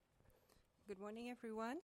Good morning,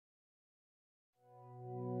 everyone.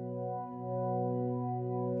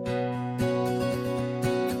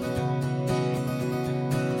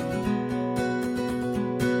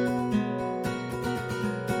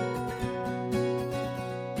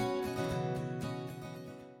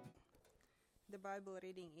 The Bible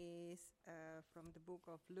reading is from the book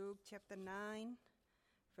of Luke, chapter 9,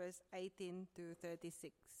 verse 18 to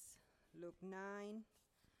 36. Luke 9,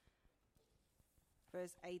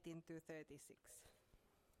 verse 18 to 36.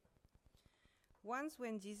 Once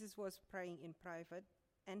when Jesus was praying in private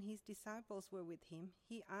and his disciples were with him,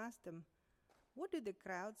 he asked them, "What do the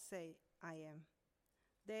crowd say I am?"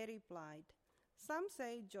 They replied, "Some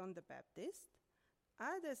say John the Baptist,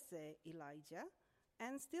 others say Elijah,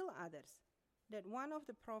 and still others, that one of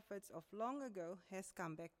the prophets of long ago has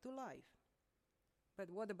come back to life." "But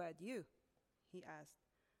what about you?" he asked.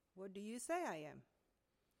 "What do you say I am?"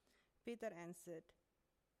 Peter answered,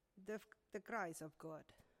 the Christ of God."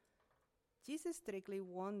 Jesus strictly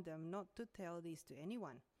warned them not to tell this to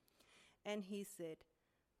anyone. And he said,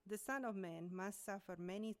 "The Son of Man must suffer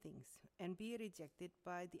many things and be rejected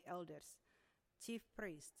by the elders, chief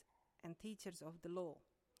priests, and teachers of the law,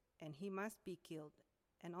 and he must be killed,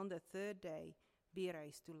 and on the third day be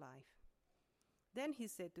raised to life." Then he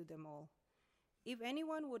said to them all, "If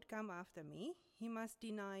anyone would come after me, he must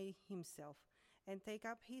deny himself and take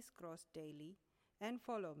up his cross daily and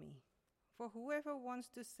follow me. For whoever wants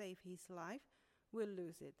to save his life will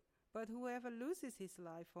lose it, but whoever loses his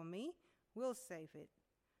life for me will save it.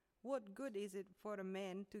 What good is it for a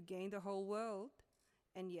man to gain the whole world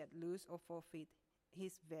and yet lose or forfeit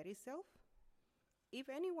his very self? If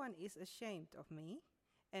anyone is ashamed of me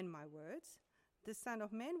and my words, the Son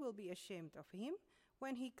of Man will be ashamed of him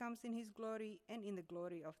when he comes in his glory and in the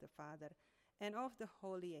glory of the Father and of the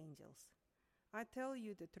holy angels. I tell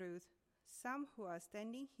you the truth, some who are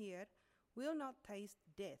standing here will not taste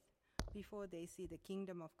death before they see the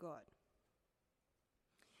kingdom of God."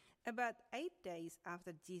 About 8 days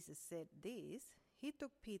after Jesus said this, he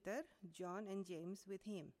took Peter, John, and James with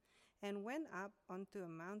him and went up onto a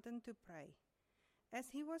mountain to pray.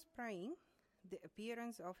 As he was praying, the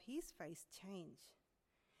appearance of his face changed,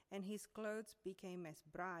 and his clothes became as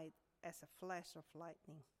bright as a flash of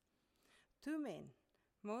lightning. 2 men,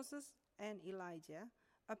 Moses and Elijah,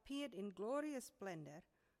 appeared in glorious splendor,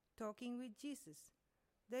 talking with Jesus.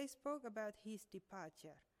 They spoke about his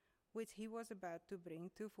departure, which he was about to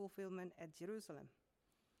bring to fulfillment at Jerusalem.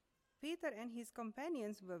 Peter and his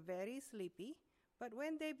companions were very sleepy, but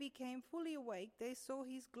when they became fully awake, they saw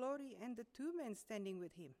his glory and the 2 men standing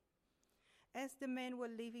with him. As the men were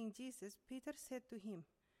leaving Jesus, Peter said to him,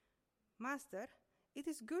 "Master, it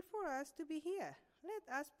is good for us to be here. Let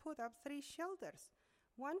us put up 3 shelters,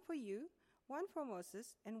 one for you, one for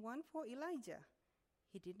Moses, and one for Elijah."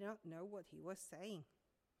 He did not know what he was saying.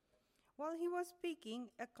 While he was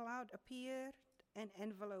speaking, a cloud appeared and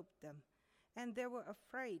enveloped them, and they were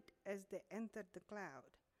afraid as they entered the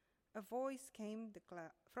cloud. A voice came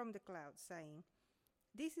from the cloud saying,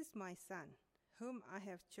 "This is my son, whom I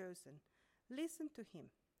have chosen. Listen to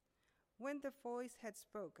him." When the voice had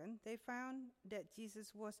spoken, they found that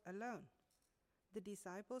Jesus was alone. The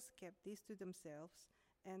disciples kept this to themselves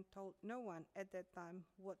and told no one at that time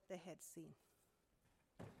what they had seen.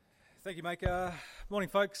 Thank you, Mike. Morning,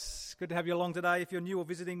 folks. Good to have you along today. If you're new or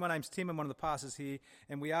visiting, my name's Tim. I'm one of the pastors here,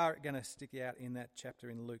 and we are going to stick out in that chapter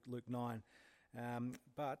in Luke 9.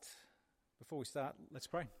 But before we start, let's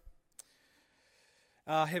pray.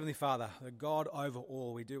 Heavenly Father, the God over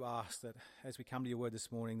all, we do ask that as we come to your word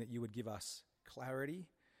this morning, that you would give us clarity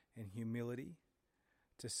and humility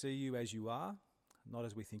to see you as you are, not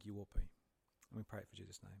as we think you ought to be. And we pray it for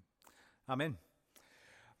Jesus' name. Amen.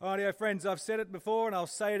 Alrighty, friends, I've said it before and I'll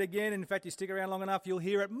say it again. In fact, you stick around long enough, you'll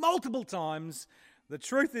hear it multiple times. The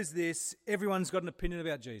truth is this: everyone's got an opinion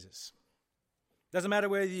about Jesus. Doesn't matter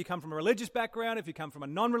whether you come from a religious background, if you come from a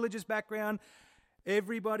non-religious background,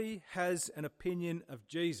 everybody has an opinion of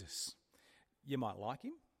Jesus. You might like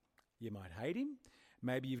him, you might hate him,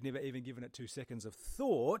 maybe you've never even given it 2 seconds of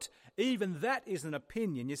thought. Even that is an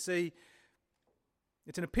opinion. You see,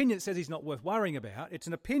 it's an opinion that says he's not worth worrying about. It's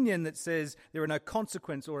an opinion that says there are no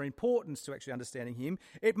consequence or importance to actually understanding him.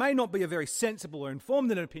 It may not be a very sensible or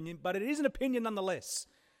informed opinion, but it is an opinion nonetheless.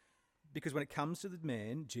 Because when it comes to the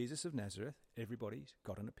man, Jesus of Nazareth, everybody's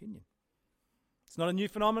got an opinion. It's not a new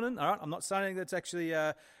phenomenon, all right? I'm not saying that's actually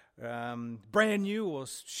brand new or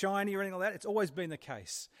shiny or anything like that. It's always been the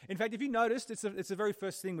case. In fact, if you noticed, it's the very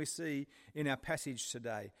first thing we see in our passage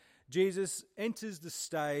today. Jesus enters the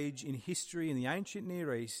stage in history in the ancient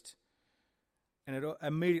Near East, and it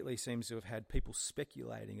immediately seems to have had people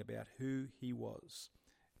speculating about who he was.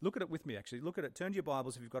 Look at it with me, actually. Look at it. Turn to your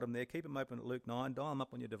Bibles if you've got them there. Keep them open at Luke 9. Dial them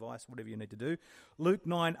up on your device, whatever you need to do. Luke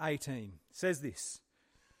 9:18 says this.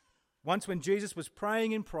 Once when Jesus was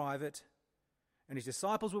praying in private and his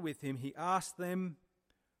disciples were with him, he asked them,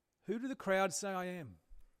 "Who do the crowd say I am?"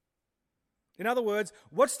 In other words,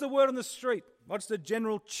 what's the word on the street? What's the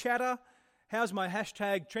general chatter? How's my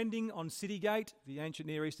hashtag trending on Citygate, the ancient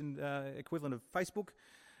Near Eastern equivalent of Facebook?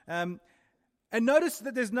 And notice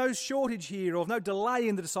that there's no shortage here or no delay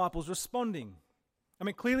in the disciples responding. I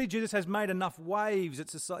mean, clearly Jesus has made enough waves in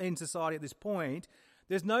society at this point.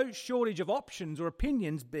 There's no shortage of options or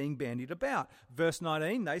opinions being bandied about. Verse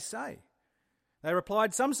 19, they say. They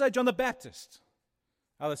replied, some say John the Baptist.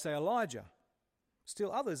 Others say Elijah.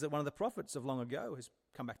 Still others that one of the prophets of long ago has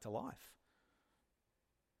come back to life.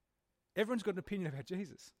 Everyone's got an opinion about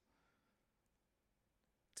Jesus.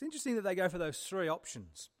 It's interesting that they go for those three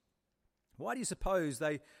options. Why do you suppose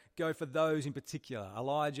they go for those in particular?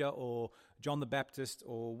 Elijah or John the Baptist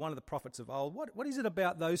or one of the prophets of old? What is it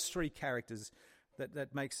about those three characters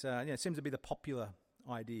that makes, seems to be the popular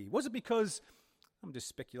idea? Was it because, I'm just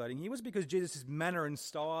speculating here, was it because Jesus' manner and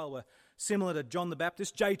style were similar to John the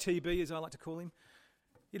Baptist, JTB as I like to call him?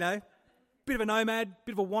 You know, bit of a nomad,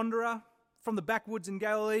 bit of a wanderer from the backwoods in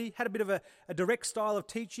Galilee, had a bit of a direct style of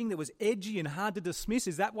teaching that was edgy and hard to dismiss.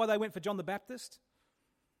 Is that why they went for John the Baptist?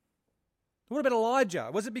 What about Elijah?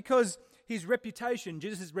 Was it because his reputation,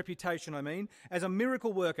 Jesus' reputation, as a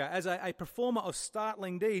miracle worker, as a performer of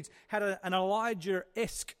startling deeds, had an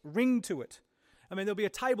Elijah-esque ring to it? I mean, there'll be a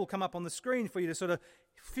table come up on the screen for you to sort of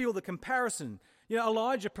feel the comparison. You know,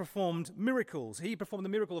 Elijah performed miracles. He performed the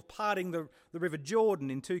miracle of parting the river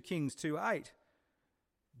Jordan in 2 Kings 2:8.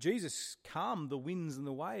 Jesus calmed the winds and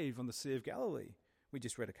the wave on the Sea of Galilee. We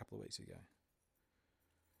just read a couple of weeks ago.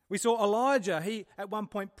 We saw Elijah. He at one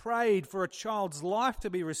point prayed for a child's life to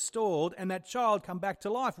be restored and that child come back to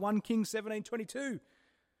life. 1 Kings 17:22.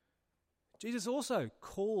 Jesus also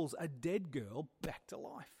calls a dead girl back to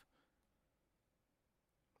life.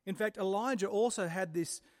 In fact, Elijah also had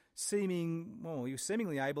this he was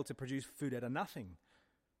seemingly able to produce food out of nothing.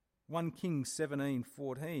 1 Kings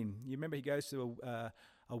 17:14. You remember he goes to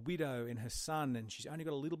a widow and her son, and she's only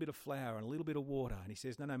got a little bit of flour and a little bit of water. And he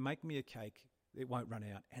says, no, make me a cake. It won't run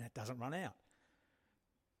out. And it doesn't run out.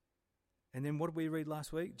 And then what did we read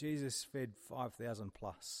last week? Jesus fed 5,000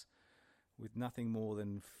 plus with nothing more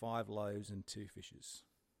than 5 loaves and 2 fishes.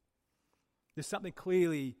 There's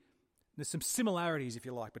some similarities, if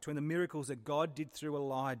you like, between the miracles that God did through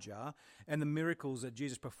Elijah and the miracles that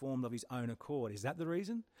Jesus performed of his own accord. Is that the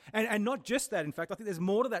reason? And not just that, in fact, I think there's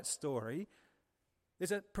more to that story.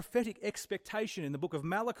 There's a prophetic expectation in the book of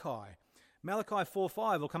Malachi. Malachi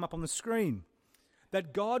 4:5 will come up on the screen.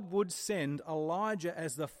 That God would send Elijah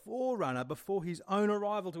as the forerunner before his own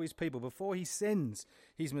arrival to his people, before he sends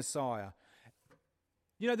his Messiah.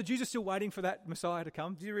 You know, the Jews are still waiting for that Messiah to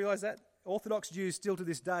come. Do you realise that? Orthodox Jews still to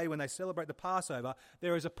this day, when they celebrate the Passover,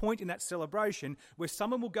 there is a point in that celebration where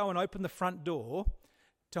someone will go and open the front door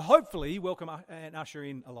to hopefully welcome and usher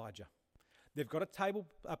in Elijah. They've got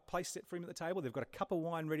a place set for him at the table. They've got a cup of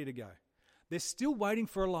wine ready to go. They're still waiting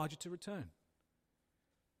for Elijah to return.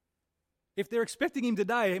 If they're expecting him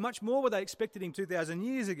today, how much more were they expecting him 2,000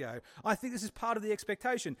 years ago? I think this is part of the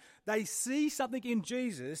expectation. They see something in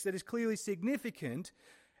Jesus that is clearly significant,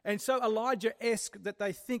 and so Elijah-esque that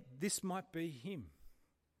they think this might be him.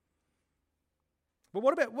 But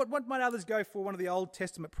what might others go for one of the Old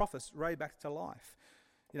Testament prophets raised back to life?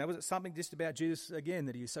 You know, was it something just about Jesus again,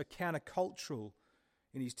 that he is so countercultural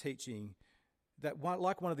in his teaching that,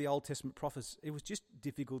 like one of the Old Testament prophets, it was just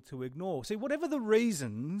difficult to ignore? See, whatever the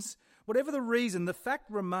reason, the fact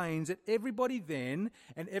remains that everybody then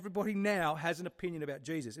and everybody now has an opinion about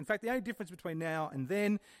Jesus. In fact, the only difference between now and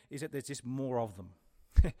then is that there's just more of them.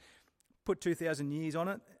 Put 2,000 years on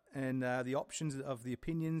it, and the options of the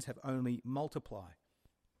opinions have only multiplied.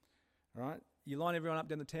 All right? You line everyone up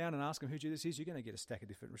down the town and ask them who Jesus is, you're going to get a stack of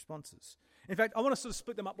different responses. In fact, I want to sort of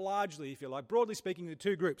split them up largely, if you like, broadly speaking, into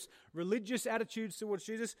 2 groups. Religious attitudes towards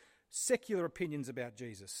Jesus, secular opinions about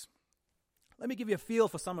Jesus. Let me give you a feel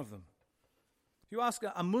for some of them. If you ask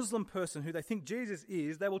a Muslim person who they think Jesus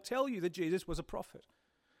is, they will tell you that Jesus was a prophet.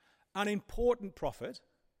 An important prophet,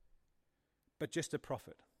 but just a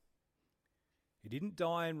prophet. He didn't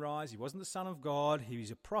die and rise. He wasn't the Son of God. He was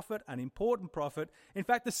a prophet, an important prophet. In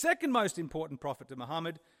fact, the second most important prophet to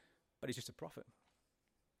Muhammad, but he's just a prophet.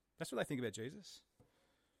 That's what they think about Jesus.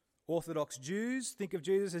 Orthodox Jews think of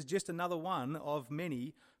Jesus as just another one of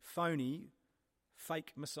many phony,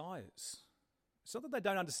 fake messiahs. It's not that they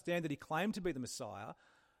don't understand that he claimed to be the Messiah,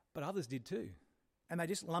 but others did too. And they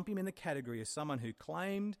just lump him in the category as someone who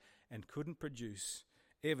claimed and couldn't produce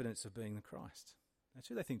evidence of being the Christ. That's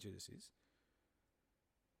who they think Jesus is.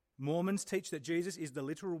 Mormons teach that Jesus is the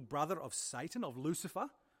literal brother of Satan, of Lucifer,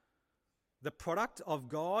 the product of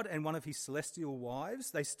God and one of his celestial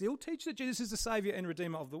wives. They still teach that Jesus is the Saviour and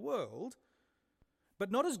Redeemer of the world,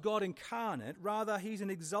 but not as God incarnate. Rather, he's an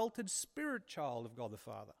exalted spirit child of God the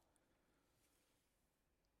Father.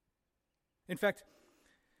 In fact,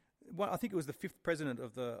 I think it was the fifth president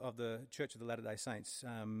of the Church of the Latter-day Saints,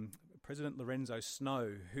 President Lorenzo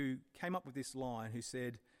Snow, who came up with this line, who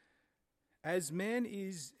said, as man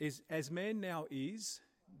now is,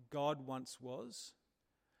 God once was.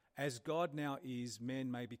 As God now is,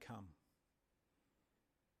 man may become.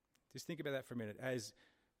 Just think about that for a minute. As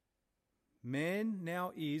man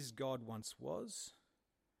now is, God once was.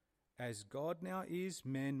 As God now is,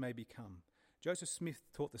 man may become. Joseph Smith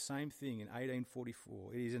taught the same thing in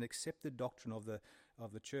 1844. It is an accepted doctrine of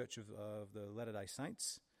the Church of the Latter-day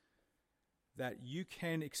Saints that you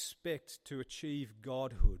can expect to achieve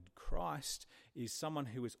godhood. Christ is someone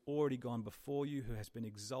who has already gone before you, who has been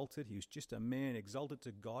exalted. He was just a man exalted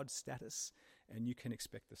to God's status, and you can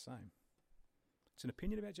expect the same. It's an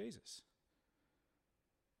opinion about Jesus.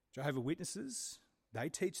 Jehovah's Witnesses, they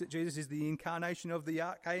teach that Jesus is the incarnation of the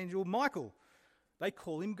Archangel Michael. They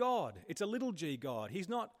call him God. It's a little g God. He's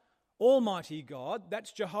not Almighty God.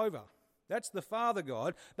 That's Jehovah. That's the Father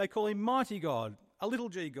God. They call him Mighty God, a little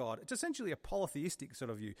g God. It's essentially a polytheistic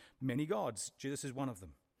sort of view. Many gods. Jesus is one of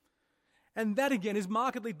them. And that again is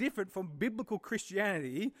markedly different from biblical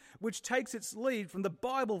Christianity, which takes its lead from the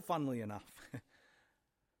Bible, funnily enough.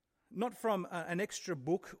 Not from an extra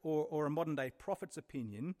book or a modern-day prophet's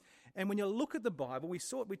opinion. And when you look at the Bible, we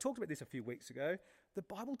talked about this a few weeks ago, the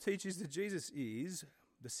Bible teaches that Jesus is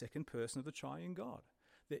the second person of the triune God.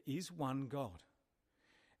 There is one God,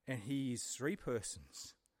 and he is three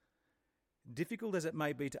persons. Difficult as it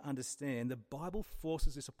may be to understand, the Bible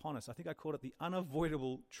forces this upon us. I think I called it the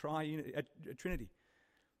unavoidable Trinity.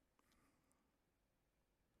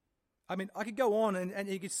 I mean, I could go on and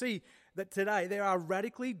you could see that today there are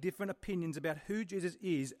radically different opinions about who Jesus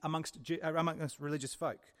is amongst religious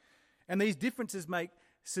folk. And these differences make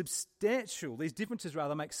substantial differences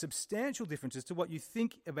to what you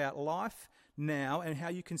think about life now and how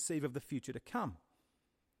you conceive of the future to come.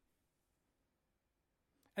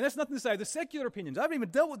 And that's nothing to say of the secular opinions. I haven't even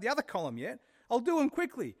dealt with the other column yet. I'll do them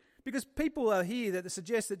quickly because people are here that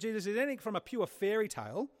suggest that Jesus is anything from a pure fairy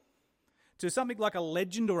tale to something like a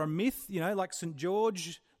legend or a myth, like St.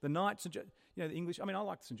 George, the knight, the English. I mean, I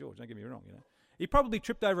like St. George, don't get me wrong, He probably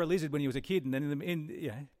tripped over a lizard when he was a kid, and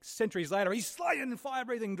then centuries later, he's slaying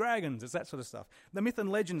fire-breathing dragons. It's that sort of stuff. The myth and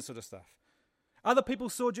legend sort of stuff. Other people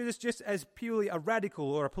saw Jesus just as purely a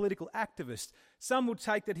radical or a political activist. Some would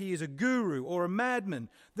take that he is a guru or a madman.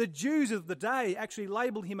 The Jews of the day actually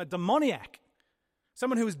labelled him a demoniac,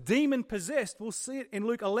 someone who is demon-possessed. We'll see it in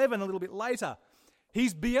Luke 11 a little bit later.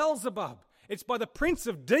 He's Beelzebub. It's by the prince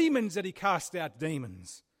of demons that he cast out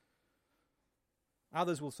demons.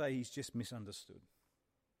 Others will say he's just misunderstood.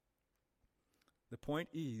 The point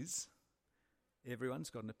is, everyone's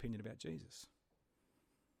got an opinion about Jesus.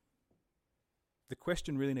 The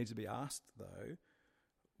question really needs to be asked, though,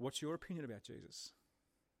 what's your opinion about Jesus?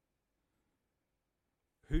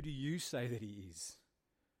 Who do you say that he is?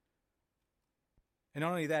 And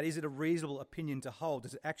not only that, is it a reasonable opinion to hold?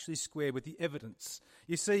 Does it actually square with the evidence?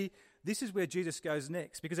 You see, this is where Jesus goes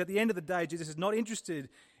next, because at the end of the day, Jesus is not interested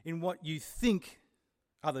in what you think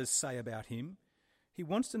others say about him. He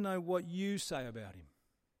wants to know what you say about him.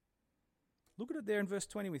 Look at it there in verse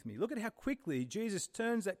 20 with me. Look at how quickly Jesus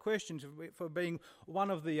turns that question for being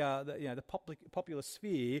one of the popular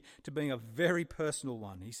sphere to being a very personal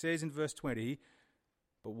one. He says in verse 20,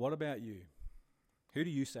 "But what about you? Who do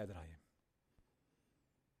you say that I am?"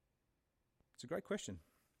 It's a great question.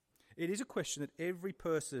 It is a question that every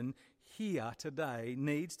person here today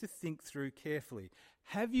needs to think through carefully.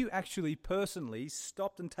 Have you actually personally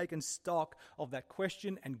stopped and taken stock of that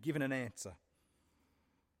question and given an answer?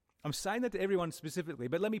 I'm saying that to everyone specifically,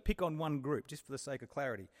 but let me pick on one group just for the sake of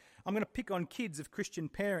clarity. I'm going to pick on kids of Christian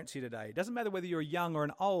parents here today. It doesn't matter whether you're a young or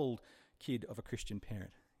an old kid of a Christian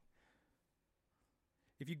parent.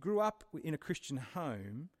 If you grew up in a Christian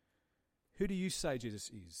home, who do you say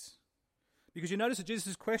Jesus is? Because you notice that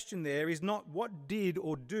Jesus' question there is not what did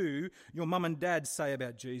or do your mum and dad say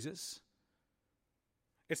about Jesus.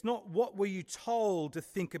 It's not what were you told to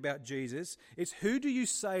think about Jesus. It's who do you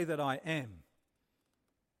say that I am?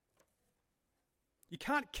 You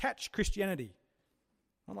can't catch Christianity.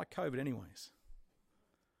 Not like COVID anyways.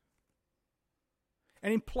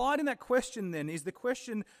 And implied in that question then is the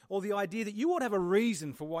question or the idea that you ought to have a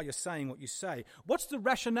reason for why you're saying what you say. What's the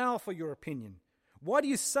rationale for your opinion? Why do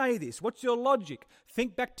you say this? What's your logic?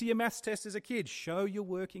 Think back to your maths test as a kid. Show you're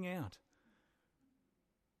working out.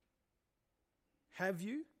 Have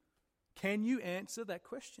you? Can you answer that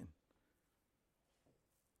question?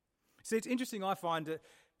 See, it's interesting, I find, to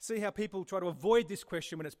see how people try to avoid this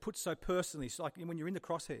question when it's put so personally. It's like when you're in the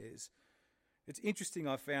crosshairs. It's interesting,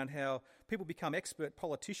 I've found, how people become expert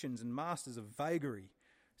politicians and masters of vagary,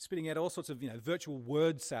 spitting out all sorts of, virtual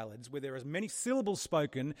word salads where there are as many syllables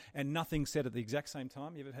spoken and nothing said at the exact same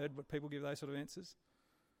time. You ever heard what people give those sort of answers?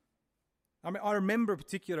 I remember a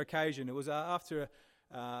particular occasion. It was after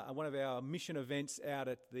one of our mission events out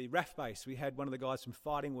at the RAF base. We had one of the guys from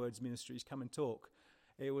Fighting Words Ministries come and talk.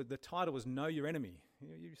 The title was Know Your Enemy.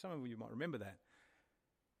 Some of you might remember that.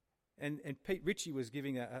 And Pete Ritchie was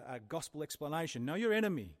giving a gospel explanation. Know your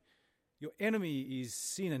enemy. Your enemy is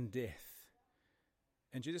sin and death.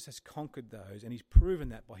 And Jesus has conquered those, and he's proven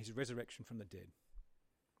that by his resurrection from the dead.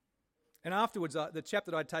 And afterwards, the chap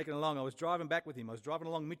that I'd taken along, I was driving back with him. I was driving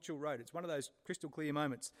along Mitchell Road. It's one of those crystal clear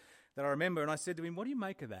moments that I remember. And I said to him, what do you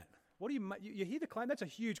make of that? What do you hear the claim? That's a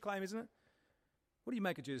huge claim, isn't it? What do you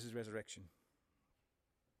make of Jesus' resurrection?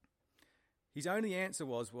 His only answer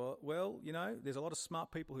was, well, there's a lot of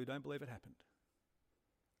smart people who don't believe it happened.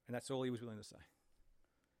 And that's all he was willing to say.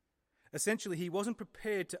 Essentially, he wasn't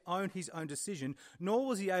prepared to own his own decision, nor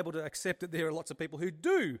was he able to accept that there are lots of people who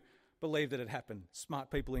do believe that it happened,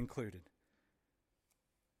 smart people included.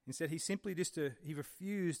 Instead, he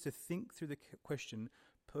refused to think through the question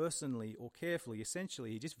personally or carefully.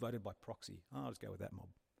 Essentially, he just voted by proxy. I'll just go with that mob.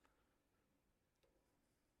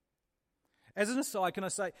 As an aside,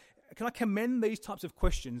 can I commend these types of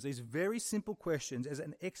questions, these very simple questions, as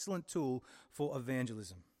an excellent tool for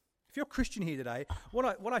evangelism? If you're a Christian here today,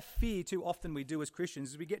 what I fear too often we do as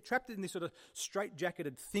Christians is we get trapped in this sort of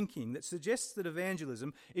straitjacketed thinking that suggests that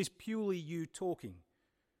evangelism is purely you talking.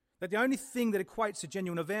 That the only thing that equates to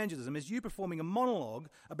genuine evangelism is you performing a monologue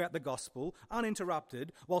about the gospel,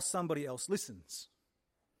 uninterrupted, while somebody else listens.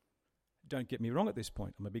 Don't get me wrong at this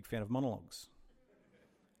point. I'm a big fan of monologues,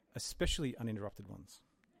 especially uninterrupted ones.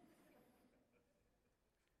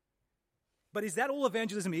 But is that all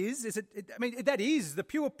evangelism is? That is the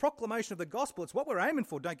pure proclamation of the gospel. It's what we're aiming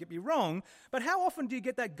for, don't get me wrong. But how often do you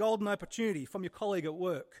get that golden opportunity from your colleague at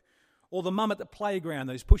work? Or the mum at the playground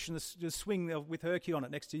who's pushing the swing with her kid on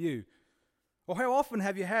it next to you? Or how often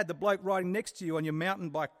have you had the bloke riding next to you on your mountain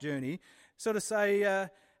bike journey sort of say,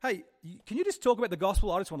 hey, can you just talk about the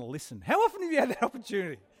gospel? I just want to listen. How often have you had that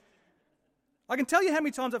opportunity? I can tell you how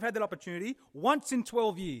many times I've had that opportunity. Once in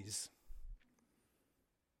 12 years.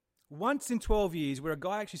 Once in 12 years, where a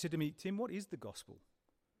guy actually said to me, Tim, what is the gospel?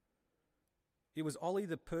 It was Ollie,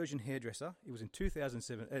 the Persian hairdresser. It was in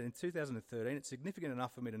 2013. It's significant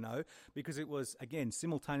enough for me to know because it was, again,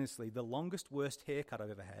 simultaneously the longest, worst haircut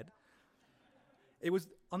I've ever had.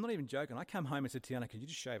 I'm not even joking. I came home and said, Tiana, can you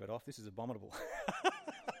just shave it off? This is abominable.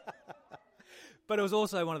 But it was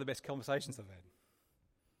also one of the best conversations I've had.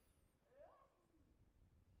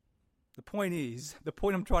 The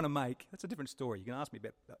point I'm trying to make, that's a different story. You can ask me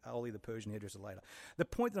about Ollie the Persian hairdresser later. The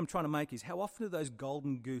point that I'm trying to make is how often do those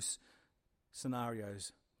golden goose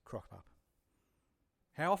scenarios crop up?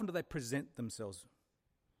 How often do they present themselves?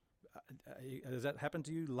 Does that happen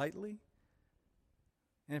to you lately?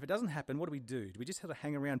 And if it doesn't happen, what do we do? Do we just have to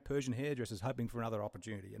hang around Persian hairdressers hoping for another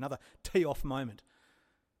opportunity, another tee-off moment?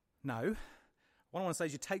 No. What I want to say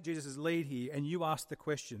is you take Jesus' lead here and you ask the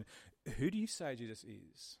question, who do you say Jesus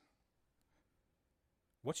is?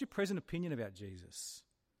 What's your present opinion about Jesus?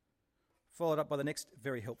 Followed up by the next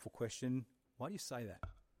very helpful question, why do you say that?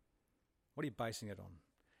 What are you basing it on?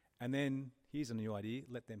 And then, here's a new idea,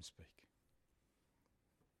 let them speak.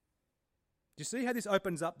 Do you see how this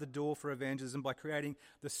opens up the door for evangelism by creating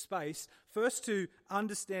the space, first to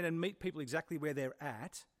understand and meet people exactly where they're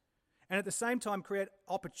at, and at the same time create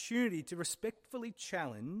opportunity to respectfully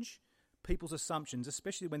challenge people's assumptions,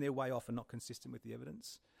 especially when they're way off and not consistent with the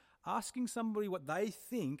evidence. Asking somebody what they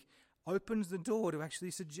think opens the door to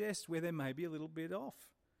actually suggest where they may be a little bit off.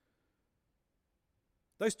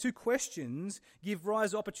 Those two questions give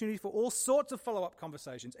rise to opportunity for all sorts of follow-up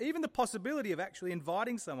conversations, even the possibility of actually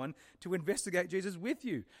inviting someone to investigate Jesus with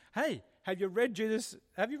you. Hey, have you read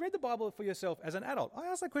the Bible for yourself as an adult? I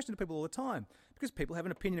ask that question to people all the time because people have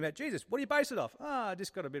an opinion about Jesus. What do you base it off? I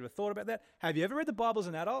just got a bit of a thought about that. Have you ever read the Bible as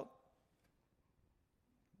an adult?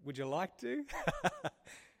 Would you like to?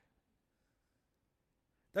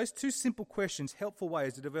 Those two simple questions, helpful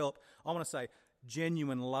ways to develop, I want to say,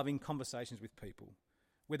 genuine, loving conversations with people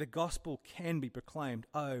where the gospel can be proclaimed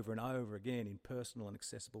over and over again in personal and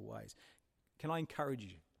accessible ways. Can I encourage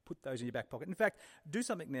you Put those in your back pocket. In fact, do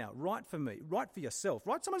something now. Write for me. Write for yourself.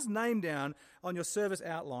 Write someone's name down on your service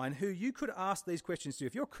outline who you could ask these questions to.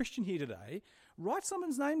 If you're a Christian here today, write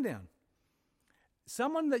someone's name down.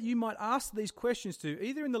 Someone that you might ask these questions to,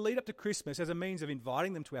 either in the lead up to Christmas as a means of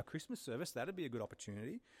inviting them to our Christmas service. That'd be a good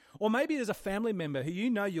opportunity. Or maybe there's a family member who you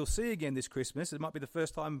know you'll see again this Christmas. It might be the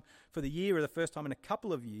first time for the year or the first time in a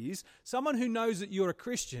couple of years. Someone who knows that you're a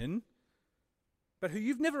Christian, but who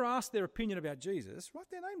you've never asked their opinion about Jesus. Write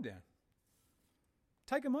their name down.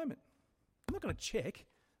 Take a moment. I'm not going to check.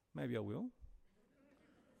 Maybe I will.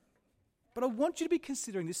 But I want you to be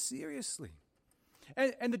considering this seriously.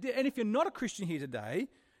 And if you're not a Christian here today,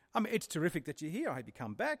 I mean, it's terrific that you're here. I hope you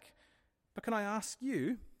come back. But can I ask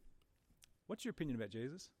you, what's your opinion about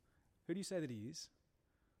Jesus? Who do you say that he is?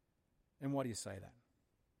 And why do you say that?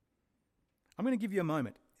 I'm going to give you a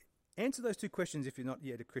moment. Answer those two questions if you're not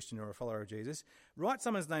yet a Christian or a follower of Jesus. Write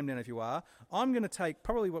someone's name down if you are. I'm going to take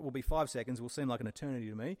probably what will be 5 seconds. Will seem like an eternity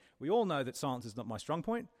to me. We all know that silence is not my strong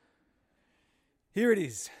point. Here it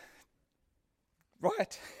is.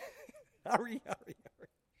 Right. Hurry.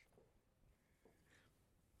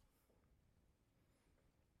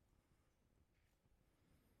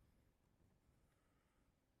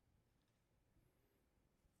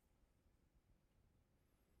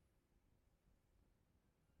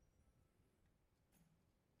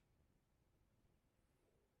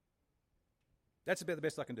 That's about the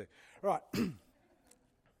best I can do. Right.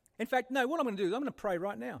 In fact, no, what I'm going to do is I'm going to pray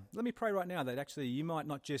right now. Let me pray right now that actually you might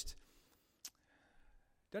not just...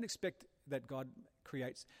 Don't expect that God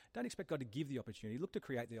creates... Don't expect God to give the opportunity. Look to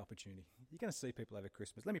create the opportunity. You're going to see people over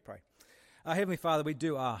Christmas. Let me pray. Heavenly Father, we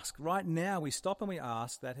do ask. Right now we stop and we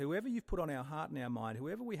ask that whoever you've put on our heart and our mind,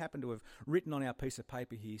 whoever we happen to have written on our piece of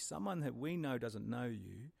paper here, someone that we know doesn't know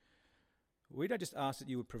you, we don't just ask that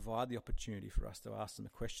you would provide the opportunity for us to ask them a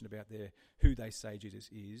question about who they say Jesus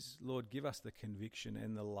is. Lord, give us the conviction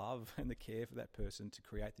and the love and the care for that person to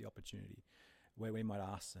create the opportunity where we might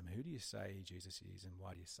ask them, who do you say Jesus is and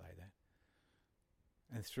why do you say that?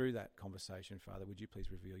 And through that conversation, Father, would you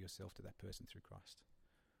please reveal yourself to that person through Christ?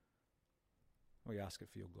 We ask it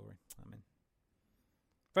for your glory. Amen.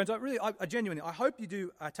 Friends, I genuinely, I hope you do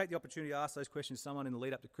take the opportunity to ask those questions to someone in the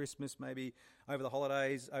lead up to Christmas, maybe over the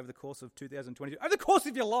holidays, over the course of 2022, over the course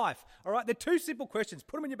of your life, all right? They're two simple questions.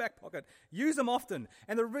 Put them in your back pocket. Use them often.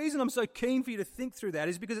 And the reason I'm so keen for you to think through that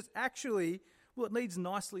is because it's actually, well, it leads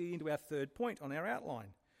nicely into our third point on our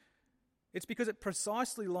outline. It's because it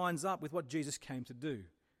precisely lines up with what Jesus came to do.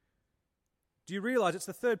 Do you realise it's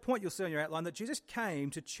the third point you'll see on your outline, that Jesus came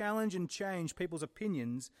to challenge and change people's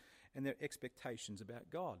opinions and their expectations about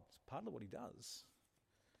God. It's part of what he does.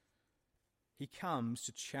 He comes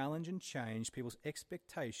to challenge and change people's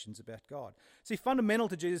expectations about God. See, fundamental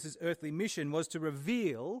to Jesus' earthly mission was to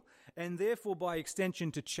reveal, and therefore by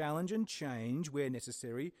extension to challenge and change, where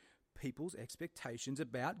necessary, people's expectations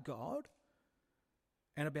about God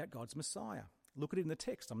and about God's Messiah. Look at it in the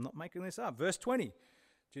text. I'm not making this up. Verse 20,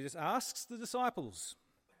 Jesus asks the disciples,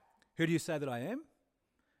 "Who do you say that I am?"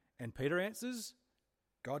 And Peter answers,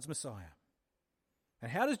 God's Messiah.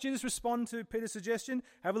 And how does Jesus respond to Peter's suggestion?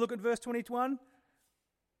 Have a look at verse 21.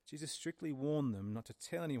 Jesus strictly warned them not to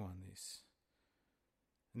tell anyone this.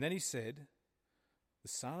 And then he said, "The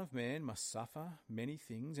Son of Man must suffer many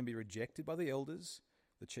things and be rejected by the elders,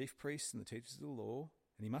 the chief priests and the teachers of the law,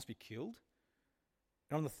 and he must be killed.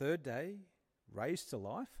 And on the third day, raised to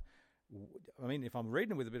life." I mean, if I'm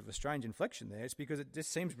reading it with a bit of a strange inflection there, it's because it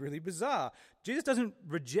just seems really bizarre. Jesus doesn't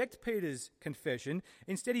reject Peter's confession.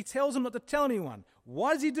 Instead, he tells him not to tell anyone.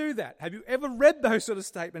 Why does he do that? Have you ever read those sort of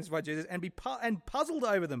statements by Jesus and puzzled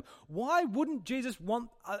over them? Why wouldn't Jesus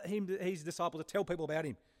want his disciples to tell people about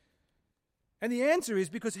him? And the answer is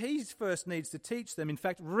because he first needs to teach them, in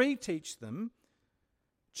fact, reteach them,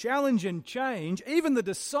 challenge and change. Even the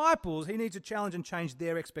disciples, he needs to challenge and change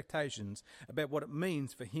their expectations about what it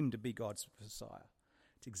means for him to be God's Messiah.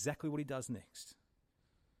 It's exactly what he does next.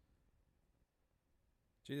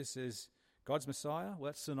 Jesus says, God's Messiah, well,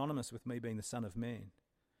 that's synonymous with me being the Son of Man.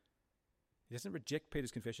 He doesn't reject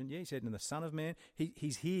Peter's confession. Yeah, he said, and the Son of Man,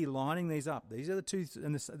 he's here lining these up. These are the two,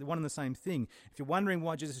 and the one and the same thing. If you're wondering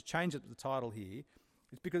why Jesus has changed the title here,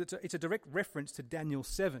 it's because it's a direct reference to Daniel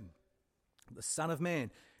 7. The Son of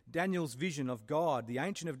Man, Daniel's vision of God, the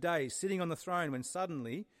Ancient of Days, sitting on the throne when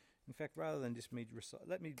suddenly, in fact, rather than just me recite,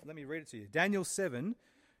 let me read it to you. Daniel 7,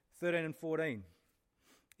 13 and 14.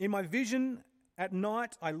 "In my vision at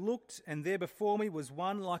night I looked, and there before me was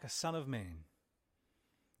one like a son of man,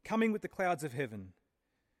 coming with the clouds of heaven.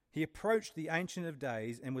 He approached the Ancient of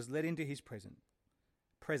Days and was led into his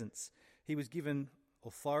presence. He was given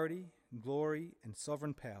authority, glory, and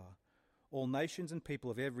sovereign power. All nations and people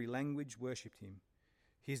of every language worshipped him.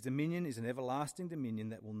 His dominion is an everlasting dominion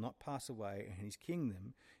that will not pass away, and his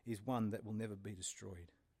kingdom is one that will never be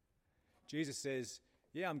destroyed. Jesus says,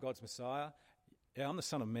 yeah, I'm God's Messiah. Yeah, I'm the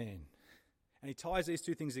Son of Man. And he ties these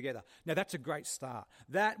two things together. Now, that's a great start.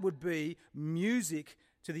 That would be music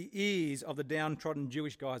to the ears of the downtrodden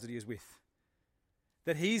Jewish guys that he is with.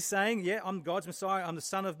 That he's saying, yeah, I'm God's Messiah, I'm the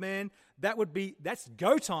Son of Man. That's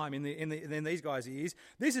go time in these guys' ears.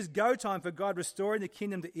 This is go time for God restoring the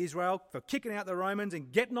kingdom to Israel, for kicking out the Romans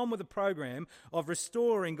and getting on with the program of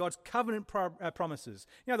restoring God's covenant promises.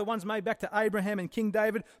 You know, the ones made back to Abraham and King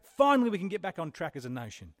David. Finally, we can get back on track as a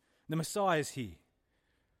nation. The Messiah is here.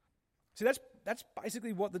 See, that's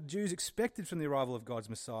basically what the Jews expected from the arrival of God's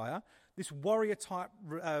Messiah. This warrior-type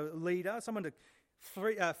leader, someone to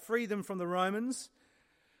free them from the Romans.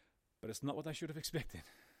 But it's not what they should have expected.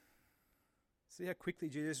 See how quickly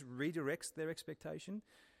Jesus redirects their expectation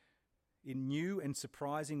in new and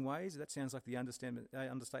surprising ways? That sounds like the understatement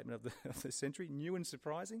of the century. New and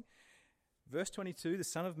surprising. Verse 22, the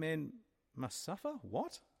Son of Man must suffer.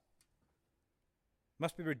 What?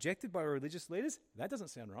 Must be rejected by religious leaders? That doesn't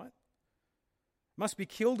sound right. Must be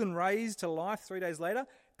killed and raised to life 3 days later?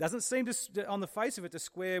 Doesn't seem to, on the face of it, to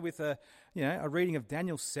square with a reading of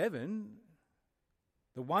Daniel 7.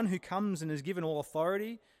 The one who comes and is given all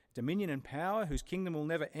authority, dominion and power, whose kingdom will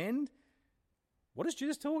never end. What is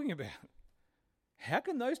Jesus talking about? How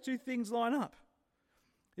can those two things line up?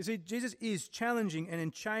 You see, Jesus is challenging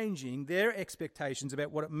and changing their expectations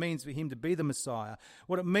about what it means for him to be the Messiah,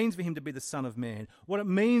 what it means for him to be the Son of Man, what it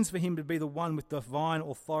means for him to be the one with divine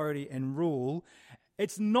authority and rule.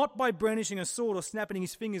 It's not by brandishing a sword or snapping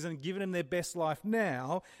his fingers and giving them their best life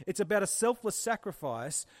now. It's about a selfless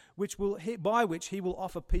sacrifice by which he will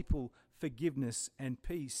offer people forgiveness and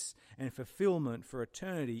peace and fulfillment for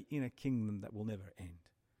eternity in a kingdom that will never end,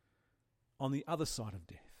 on the other side of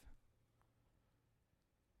death.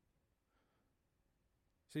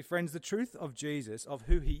 See, friends, the truth of Jesus, of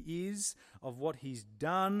who he is, of what he's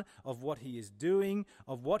done, of what he is doing,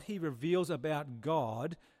 of what he reveals about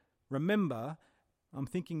God, remember, I'm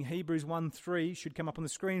thinking Hebrews 1:3 should come up on the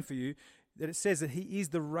screen for you, that it says that he is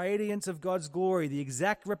the radiance of God's glory, the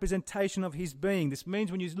exact representation of his being. This means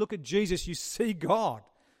when you look at Jesus, you see God.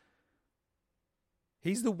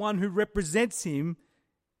 He's the one who represents him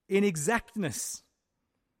in exactness.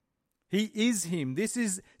 He is him. This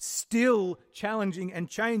is still challenging and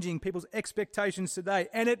changing people's expectations today,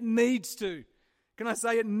 and it needs to. Can I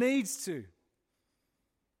say it needs to?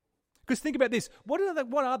 Because think about this. What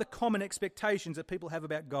are the common expectations that people have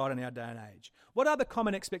about God in our day and age? What are the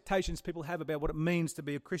common expectations people have about what it means to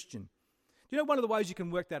be a Christian? Do you know one of the ways you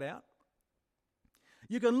can work that out?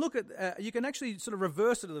 You can look at, you can actually sort of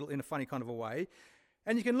reverse it a little in a funny kind of a way,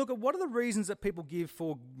 and you can look at what are the reasons that people give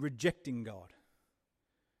for rejecting God.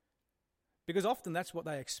 Because often that's what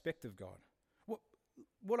they expect of God.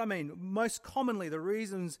 What I mean, most commonly the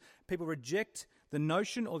reasons people reject the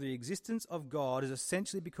notion or the existence of God is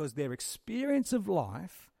essentially because their experience of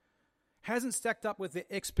life hasn't stacked up with their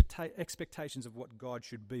expectations of what God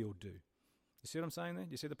should be or do. You see what I'm saying there?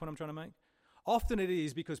 Do you see the point I'm trying to make? Often it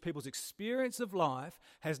is because people's experience of life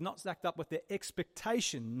has not stacked up with their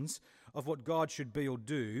expectations of what God should be or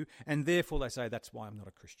do, and therefore they say, that's why I'm not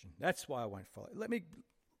a Christian. That's why I won't follow. Let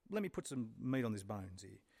me put some meat on these bones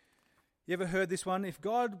here. You ever heard this one? If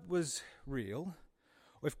God was real,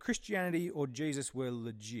 or if Christianity or Jesus were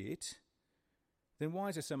legit, then why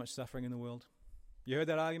is there so much suffering in the world? You heard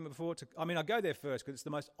that argument before? I go there first because it's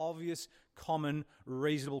the most obvious, common,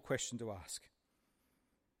 reasonable question to ask.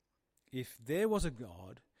 If there was a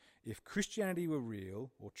God, if Christianity were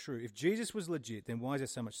real or true, if Jesus was legit, then why is there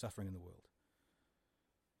so much suffering in the world?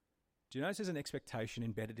 Do you notice there's an expectation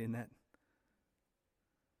embedded in that?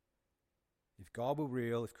 If God were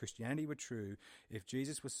real, if Christianity were true, if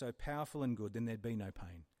Jesus was so powerful and good, then there'd be no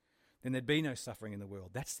pain. Then there'd be no suffering in the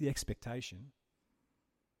world. That's the expectation.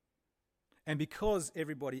 And because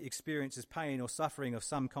everybody experiences pain or suffering of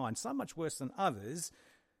some kind, some much worse than others,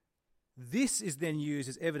 this is then used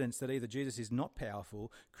as evidence that either Jesus is not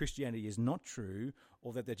powerful, Christianity is not true,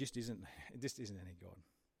 or that there just isn't any God.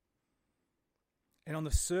 And on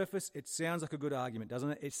the surface, it sounds like a good argument,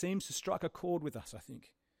 doesn't it? It seems to strike a chord with us, I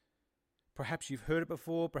think. Perhaps you've heard it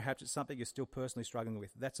before, perhaps it's something you're still personally struggling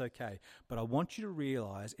with. That's okay. But I want you to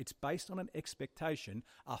realise it's based on an expectation,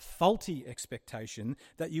 a faulty expectation,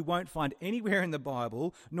 that you won't find anywhere in the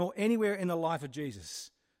Bible, nor anywhere in the life of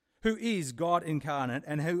Jesus, who is God incarnate,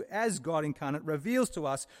 and who, as God incarnate, reveals to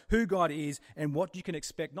us who God is and what you can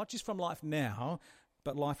expect, not just from life now,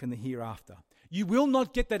 but life in the hereafter. You will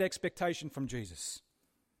not get that expectation from Jesus.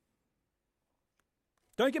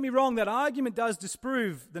 Don't get me wrong, that argument does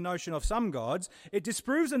disprove the notion of some gods. It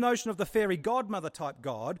disproves the notion of the fairy godmother type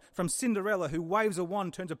god from Cinderella who waves a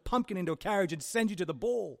wand, turns a pumpkin into a carriage and sends you to the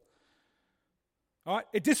ball. All right?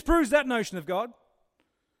 It disproves that notion of God.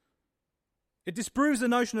 It disproves the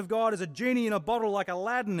notion of God as a genie in a bottle like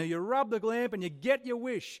Aladdin who you rub the lamp and you get your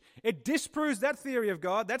wish. It disproves that theory of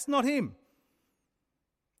God. That's not him.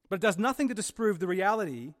 But it does nothing to disprove the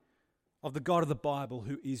reality of the God of the Bible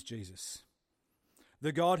who is Jesus.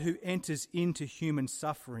 The God who enters into human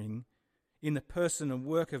suffering in the person and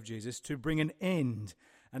work of Jesus to bring an end,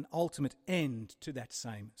 an ultimate end to that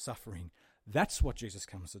same suffering. That's what Jesus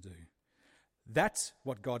comes to do. That's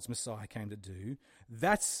what God's Messiah came to do.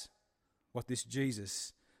 That's what this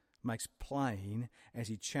Jesus makes plain as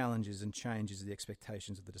he challenges and changes the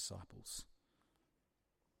expectations of the disciples.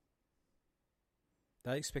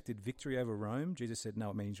 They expected victory over Rome. Jesus said, no,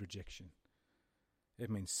 it means rejection. It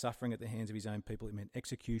means suffering at the hands of his own people. It meant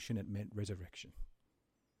execution. It meant resurrection.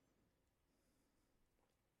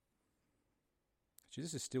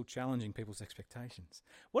 Jesus is still challenging people's expectations.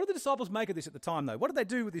 What did the disciples make of this at the time, though? What did they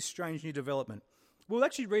do with this strange new development? We'll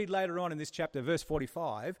actually read later on in this chapter, verse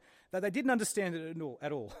 45, that they didn't understand it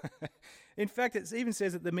at all. In fact, it even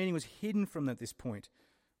says that the meaning was hidden from them at this point.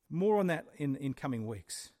 More on that in coming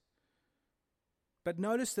weeks. But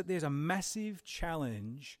notice that there's a massive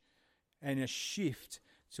challenge and a shift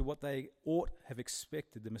to what they ought have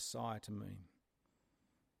expected the Messiah to mean.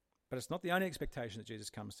 But it's not the only expectation that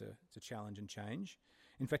Jesus comes to challenge and change.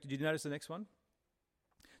 In fact, did you notice the next one?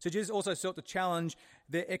 So Jesus also sought to challenge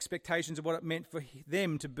their expectations of what it meant for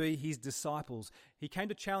them to be his disciples. He came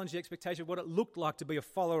to challenge the expectation of what it looked like to be a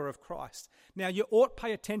follower of Christ. Now, you ought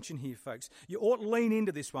pay attention here, folks. You ought lean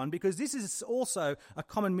into this one because this is also a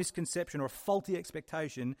common misconception or a faulty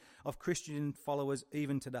expectation of Christian followers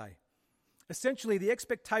even today. Essentially, the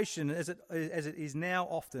expectation, as it is now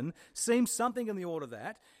often, seems something in the order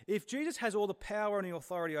that if Jesus has all the power and the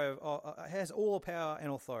authority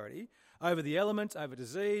over the elements, over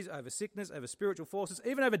disease, over sickness, over spiritual forces,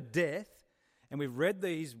 even over death, and we've read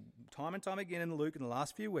these time and time again in Luke in the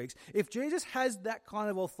last few weeks, if Jesus has that kind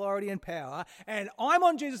of authority and power, and I'm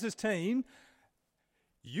on Jesus' team,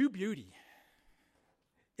 you beauty.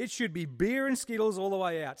 It should be beer and Skittles all the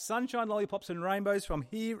way out. Sunshine, lollipops and rainbows from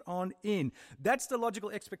here on in. That's the logical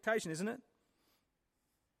expectation, isn't it?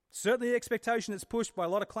 Certainly the expectation that's pushed by a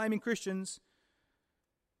lot of claiming Christians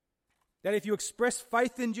that if you express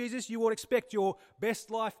faith in Jesus, you ought expect your best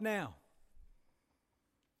life now.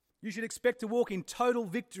 You should expect to walk in total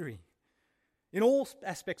victory in all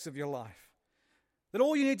aspects of your life. That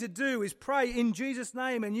all you need to do is pray in Jesus'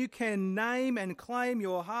 name and you can name and claim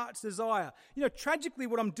your heart's desire. You know, tragically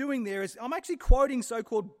what I'm doing there is I'm actually quoting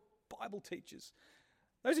so-called Bible teachers.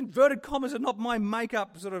 Those inverted commas are not my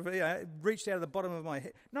make-up sort of reached out of the bottom of my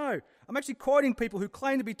head. No, I'm actually quoting people who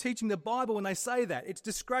claim to be teaching the Bible when they say that. It's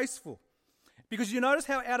disgraceful. Because you notice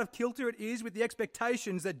how out of kilter it is with the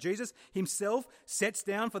expectations that Jesus himself sets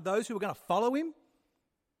down for those who are going to follow him?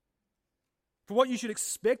 For what you should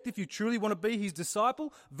expect if you truly want to be his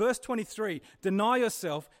disciple? Verse 23, deny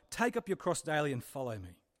yourself, take up your cross daily and follow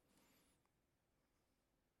me.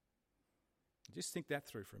 Just think that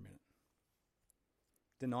through for a minute.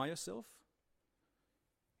 Deny yourself.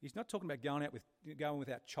 He's not talking about going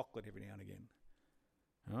without chocolate every now and again.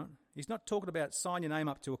 Right? He's not talking about sign your name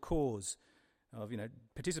up to a cause of,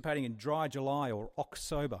 participating in Dry July or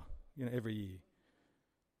October, every year.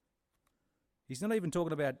 He's not even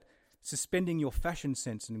talking about suspending your fashion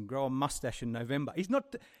sense and grow a mustache in November. He's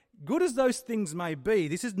not, good as those things may be,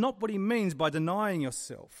 this is not what he means by denying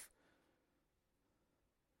yourself.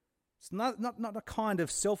 It's not a kind of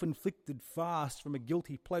self-inflicted fast from a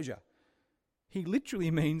guilty pleasure. He literally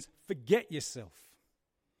means forget yourself.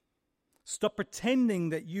 Stop pretending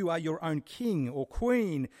that you are your own king or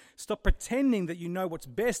queen. Stop pretending that you know what's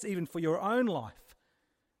best even for your own life.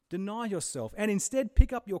 Deny yourself and instead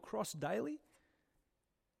pick up your cross daily.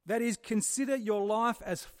 That is, consider your life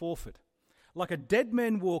as forfeit. Like a dead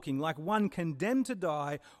man walking, like one condemned to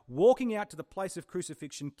die, walking out to the place of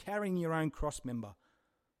crucifixion, carrying your own cross member.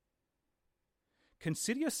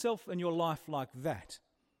 Consider yourself and your life like that.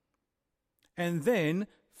 And then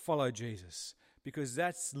follow Jesus, because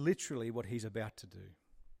that's literally what he's about to do.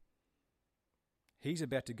 He's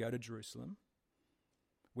about to go to Jerusalem,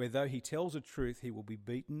 where though he tells the truth, he will be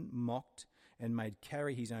beaten, mocked, and made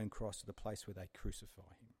carry his own cross to the place where they crucify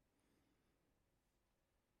him.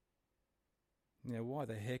 Now, why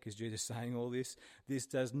the heck is Jesus saying all this? This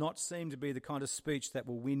does not seem to be the kind of speech that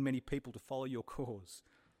will win many people to follow your cause.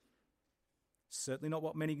 Certainly not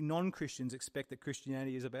what many non-Christians expect that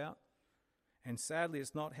Christianity is about. And sadly,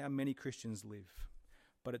 it's not how many Christians live.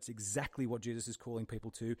 but it's exactly what Jesus is calling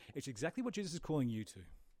people to. It's exactly what Jesus is calling you to.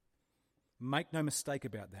 Make no mistake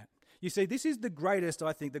about that. You see, this is the greatest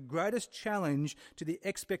challenge to the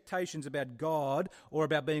expectations about God or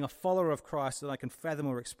about being a follower of Christ that I can fathom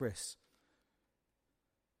or express.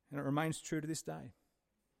 And it remains true to this day.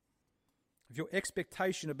 If your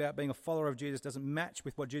expectation about being a follower of Jesus doesn't match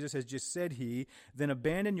with what Jesus has just said here, then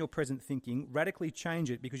abandon your present thinking, radically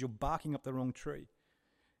change it, because you're barking up the wrong tree.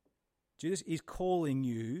 Jesus is calling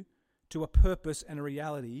you to a purpose and a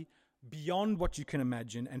reality beyond what you can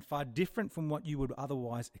imagine and far different from what you would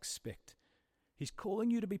otherwise expect. He's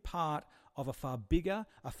calling you to be part of a far bigger,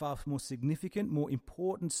 a far more significant, more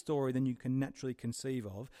important story than you can naturally conceive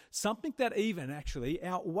of. Something that even actually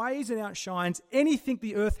outweighs and outshines anything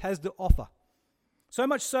the earth has to offer. So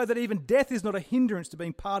much so that even death is not a hindrance to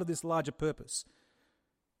being part of this larger purpose.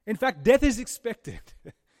 In fact, death is expected.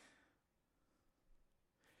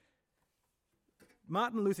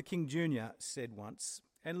 Martin Luther King Jr. said once,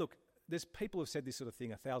 and look, there's people who have said this sort of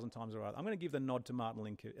thing 1,000 times or other. I'm going to give the nod to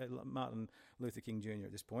Martin Luther King Jr.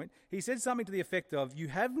 at this point. He said something to the effect of, "You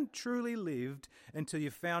haven't truly lived until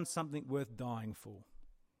you've found something worth dying for."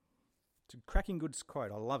 It's a cracking good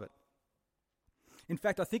quote. I love it. In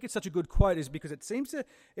fact, I think it's such a good quote is because it seems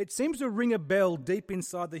to ring a bell deep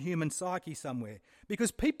inside the human psyche somewhere.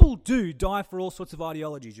 Because people do die for all sorts of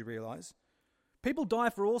ideologies, you realise. People die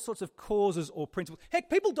for all sorts of causes or principles. Heck,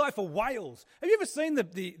 people die for whales. Have you ever seen the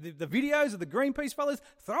videos of the Greenpeace fellas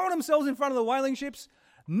throwing themselves in front of the whaling ships?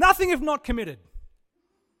 Nothing if not committed.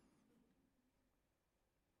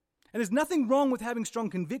 And there's nothing wrong with having strong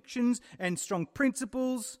convictions and strong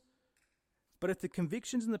principles. But if the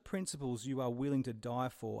convictions and the principles you are willing to die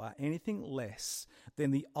for are anything less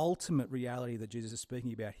than the ultimate reality that Jesus is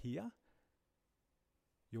speaking about here,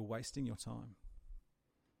 you're wasting your time.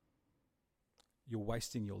 You're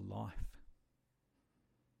wasting your life.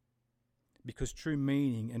 Because true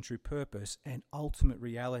meaning and true purpose and ultimate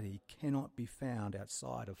reality cannot be found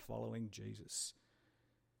outside of following Jesus,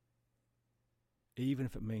 even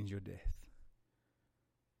if it means your death.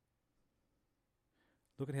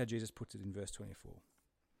 Look at how Jesus puts it in verse 24.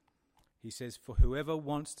 He says, "For whoever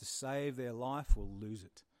wants to save their life will lose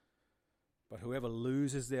it. But whoever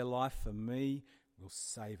loses their life for me will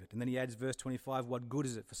save it." And then he adds verse 25, "What good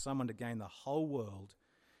is it for someone to gain the whole world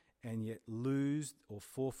and yet lose or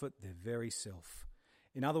forfeit their very self?"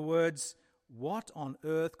 In other words, what on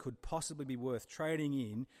earth could possibly be worth trading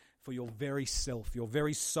in for your very self, your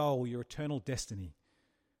very soul, your eternal destiny?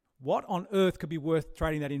 What on earth could be worth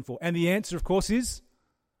trading that in for? And the answer, of course, is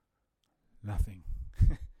nothing.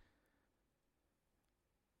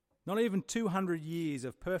 Not even 200 years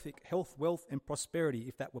of perfect health, wealth, and prosperity,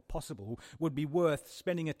 if that were possible, would be worth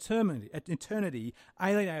spending eternity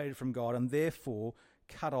alienated from God and therefore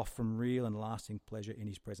cut off from real and lasting pleasure in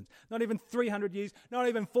his presence. Not even 300 years, not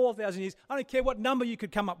even 4,000 years. I don't care what number you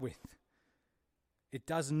could come up with. It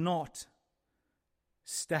does not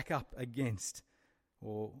stack up against,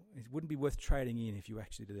 or it wouldn't be worth trading in if you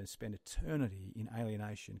actually did then spend eternity in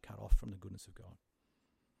alienation, cut off from the goodness of God.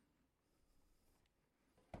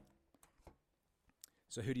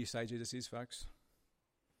 So who do you say Jesus is, folks?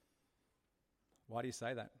 Why do you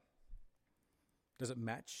say that? Does it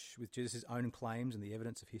match with Jesus' own claims and the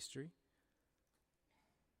evidence of history?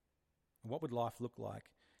 And what would life look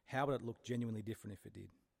like? How would it look genuinely different if it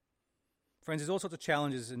did? Friends, there's all sorts of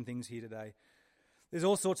challenges and things here today. There's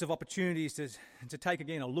all sorts of opportunities to take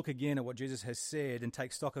again or look again at what Jesus has said and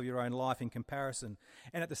take stock of your own life in comparison.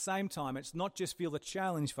 And at the same time, it's not just feel the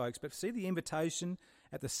challenge, folks, but see the invitation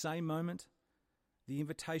at the same moment. The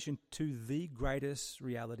invitation to the greatest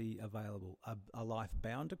reality available, a life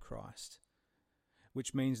bound to Christ,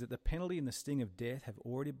 which means that the penalty and the sting of death have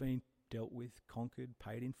already been dealt with, conquered,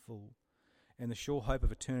 paid in full, and the sure hope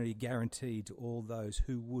of eternity guaranteed to all those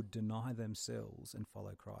who would deny themselves and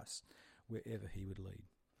follow Christ wherever he would lead.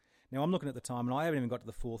 Now, I'm looking at the time, and I haven't even got to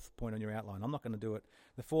the fourth point on your outline. I'm not going to do it.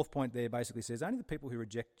 The fourth point there basically says only the people who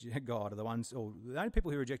reject God are the ones, or the only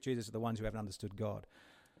people who reject Jesus are the ones who haven't understood God.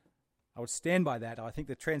 I would stand by that. I think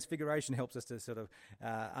the Transfiguration helps us to sort of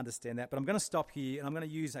understand that. But I'm going to stop here, and I'm going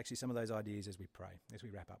to use actually some of those ideas as we pray, as we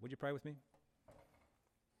wrap up. Would you pray with me?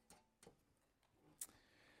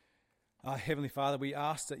 Heavenly Father, we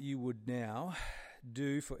ask that you would now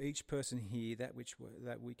do for each person here that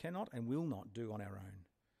we cannot and will not do on our own.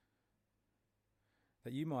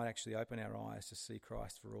 That you might actually open our eyes to see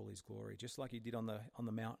Christ for all his glory, just like you did on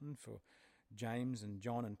the mountain for James and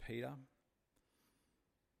John and Peter.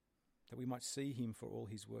 That we might see him for all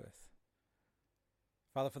he's worth.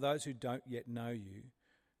 Father, for those who don't yet know you,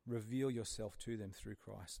 reveal yourself to them through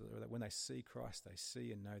Christ, so that when they see Christ, they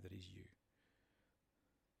see and know that he's you.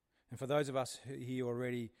 And for those of us who here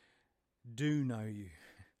already do know you,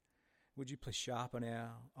 would you please sharpen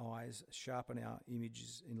our eyes, sharpen our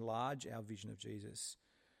images, enlarge our vision of Jesus,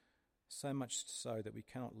 so much so that we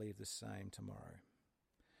cannot leave the same tomorrow,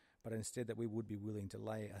 but instead that we would be willing to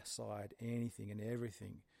lay aside anything and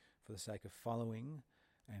everything for the sake of following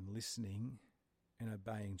and listening and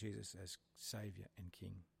obeying Jesus as Saviour and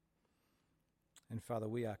King. And Father,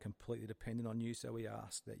 we are completely dependent on you, so we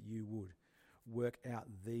ask that you would work out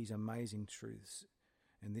these amazing truths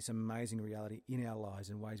and this amazing reality in our lives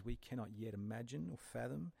in ways we cannot yet imagine or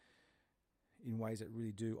fathom, in ways that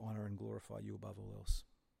really do honour and glorify you above all else.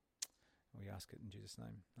 We ask it in Jesus'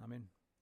 name. Amen.